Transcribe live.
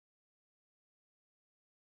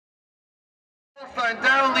And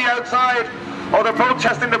down the outside. Oh, they're both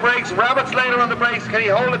testing the brakes. Rabbit's later on the brakes. Can he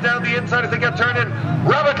hold it down the inside as they get turned in?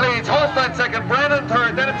 Rabbit leads. Hofstein second. Brennan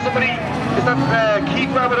third. Then it's somebody. Is that Keith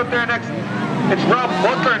Rabbit up there next? It's Rob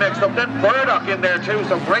Butler next up. Then Burdock in there too.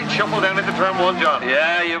 So great shuffle down into turn one, John.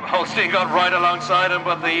 Yeah, Holstein got right alongside him,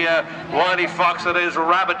 but the wily fox that is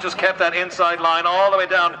Rabbit just kept that inside line all the way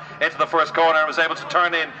down into the first corner and was able to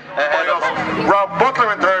turn in ahead of Rob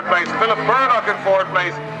Butler in third place. Philip Burdock in fourth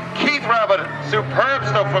place. Keith Rabbit, superb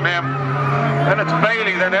stuff from him. Then it's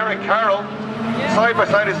Bailey, then Eric Carroll. Side by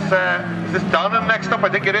side is this Donnan next up? I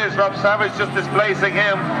think it is. Rob Savage just displacing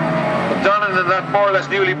him. Donnan in that more or less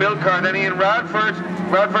newly built car. Then Ian Radford.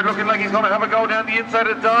 Radford looking like he's going to have a go down the inside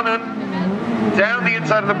of Donnan. Down the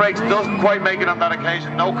inside of the brakes, doesn't quite make it on that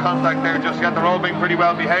occasion. No contact there just yet. They're all being pretty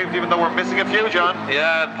well behaved, even though we're missing a few, John.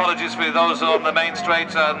 Yeah, apologies for those on the main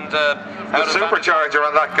straight and the supercharger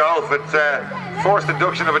on that Golf. It's forced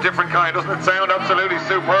induction of a different kind. Doesn't it sound absolutely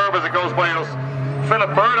superb as it goes by us?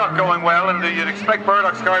 Philip Burdock going well, and you'd expect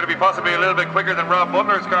Burdock's car to be possibly a little bit quicker than Rob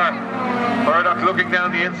Butler's car. Burdock looking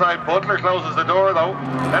down the inside. Butler closes the door though.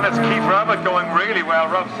 Then it's Keith Rabbit going really well.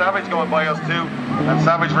 Rob Savage going by us too, and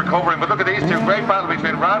Savage recovering. But look at these two. Great battle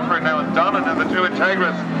between Radford now and Donnan and the two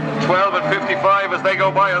Integras. 12 and 55 as they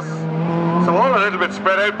go by us. So all a little bit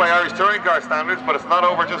spread out by Irish touring car standards, but it's not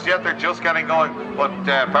over just yet. They're just getting going. But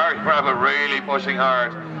Barry Rabbit really pushing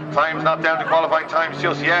hard. Time's not down to qualifying times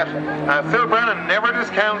just yet. Phil Brennan, never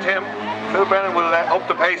discount him. Phil Brennan will up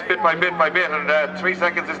the pace bit by bit, and 3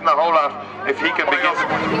 seconds isn't a whole lot if he can begin.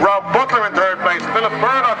 Rob Butler in third place, Philip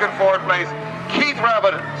Burdock in fourth place, Keith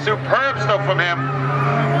Rabbit, superb stuff from him.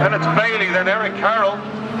 Then it's Bailey, then Eric Carroll.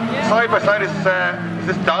 Side by side is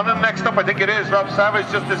this Donnan next up? I think it is. Rob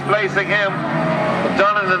Savage just displacing him.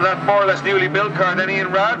 Donnan in that more or less newly built car. Then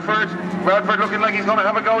Ian Radford. Radford looking like he's going to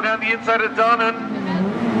have a go down the inside of Donnan.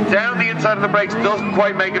 Down the inside of the brakes, doesn't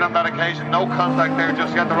quite make it on that occasion. No contact there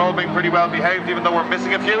just yet. They're all being pretty well behaved, even though we're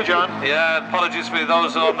missing a few, John. Yeah, apologies for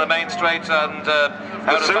those on the main straight and the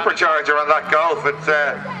supercharger on that Golf.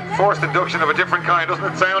 It's forced induction of a different kind. Doesn't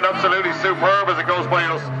it sound absolutely superb as it goes by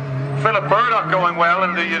us? Philip Burdock going well,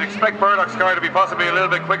 and you'd expect Burdock's car to be possibly a little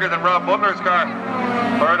bit quicker than Rob Butler's car.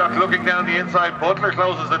 Burdock looking down the inside. Butler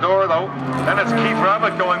closes the door though. Then it's Keith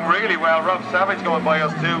Rabbit going really well. Rob Savage going by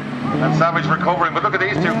us too, and Savage recovering. But look at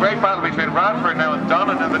these two. Great battle between Radford now and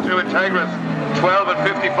Donnan and the two Integras. 12 and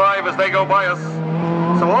 55 as they go by us.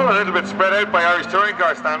 So all a little bit spread out by Irish touring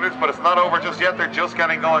car standards, but it's not over just yet. They're just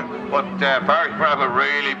getting going. But Barry Rabbit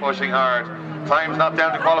really pushing hard. Time's not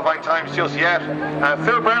down to qualifying times just yet.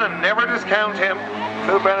 Phil Brennan, never discount him.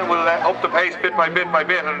 Phil Brennan will up the pace bit by bit,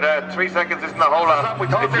 and 3 seconds isn't a whole lot. We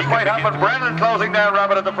thought this might happen. Brennan closing down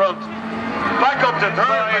Rabbit at the front. Back up to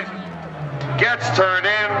third. Gets turned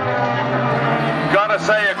in. Gotta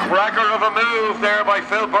say, a cracker of a move there by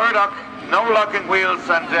Phil Burdock. No locking wheels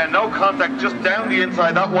and no contact, just down the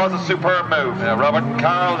inside. That was a superb move. Yeah, Robert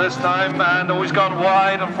Carroll this time, and he's gone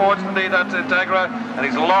wide, unfortunately, that's Integra, and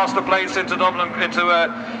he's lost a place into Dublin, into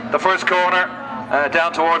the first corner,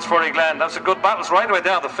 down towards Furry Glen. That's a good battle. It's right away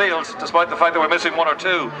down the field, despite the fact that we're missing one or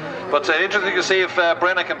two. But interesting to see if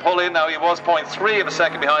Brennan can pull in. Now, he was 0.3 of a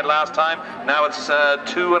second behind last time. Now it's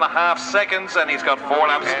 2.5 seconds, and he's got 4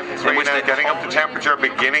 laps. Getting up to temperature,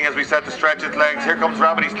 beginning as we said to stretch his legs. Here comes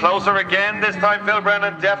Rabbit. He's closer again this time. Phil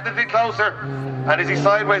Brennan definitely closer. And is he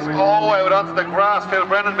sideways? Oh, out onto the grass. Phil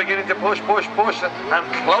Brennan beginning to push,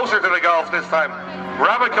 and closer to the Golf this time.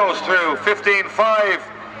 Rabbit goes through 15.5.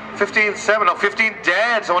 15.7, no, 15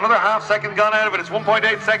 dead, so another half second gone out of it. It's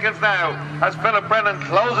 1.8 seconds now as Philip Brennan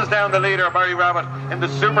closes down the leader, Barry Rabbit, in the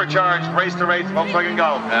supercharged race-to-race Volkswagen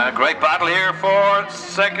Golf. Great battle here for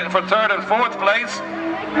third and fourth place.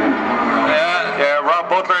 Yeah, Rob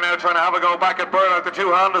Butler now trying to have a go back at Burdock, the two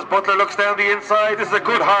Hondas. Butler looks down the inside. This is a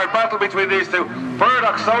good hard battle between these two.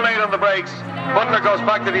 Burdock so late on the brakes. Butler goes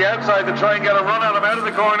back to the outside to try and get a run at him out of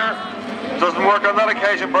the corner. Doesn't work on that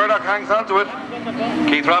occasion. Burdock hangs on to it.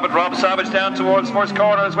 Keith Rabbit, Rob Savage down towards first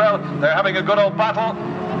corner as well. They're having a good old battle.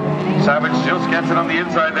 Savage just gets it on the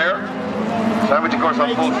inside there. Savage, of course,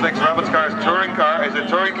 on full slicks. Rabbit's car is a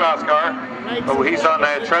touring class car. Oh, he's on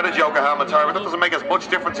a threaded Yokohama tire, but that doesn't make as much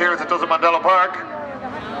difference here as it does at Mandela Park.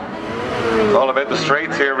 It's all about the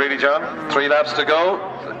straights here, really, John. 3 laps to go.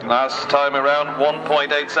 Last time around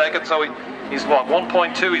 1.8 seconds, so he's what,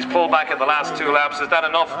 1.2, he's pulled back in the last 2 laps. Is that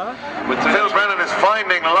enough? Phil Brennan is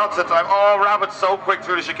finding lots of time. Oh, Rabbit's so quick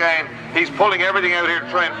through the chicane. He's pulling everything out here to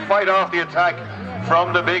try and fight off the attack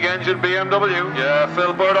from the big engine BMW. Yeah,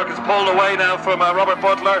 Phil Burdock is pulled away now from Robert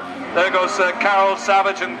Butler. There goes Carroll,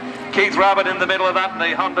 Savage and Keith Rabbit in the middle of that, and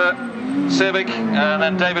the Honda Civic, and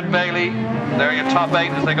then David Bailey. They're your top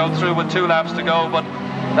 8 as they go through with 2 laps to go, but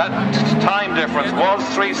that time difference was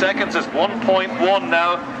 3 seconds. It's 1.1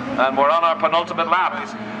 now, and we're on our penultimate lap.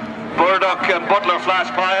 Burdock and Butler Flash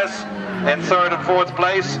Pius in 3rd and 4th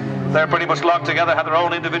place. They're pretty much locked together, had their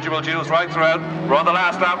own individual duels right throughout. We're on the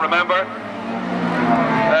last lap, remember.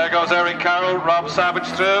 There goes Eric Carroll, Rob Savage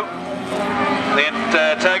through. The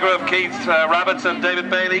Integra of Keith Rabbits and David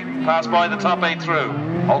Bailey passed by the top 8 through.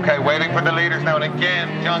 Okay, waiting for the leaders now, and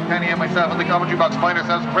again, John Kenny and myself in the commentary box find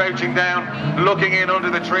ourselves crouching down, looking in under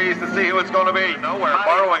the trees to see who it's going to be. Nowhere,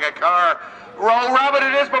 borrowing a car. Roll Rabbit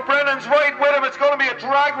it is, but Brennan's right with him. It's going to be a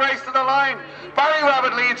drag race to the line. Barry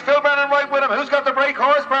Rabbit leads, Phil Brennan right with him. Who's got the brake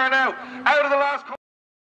horsepower now?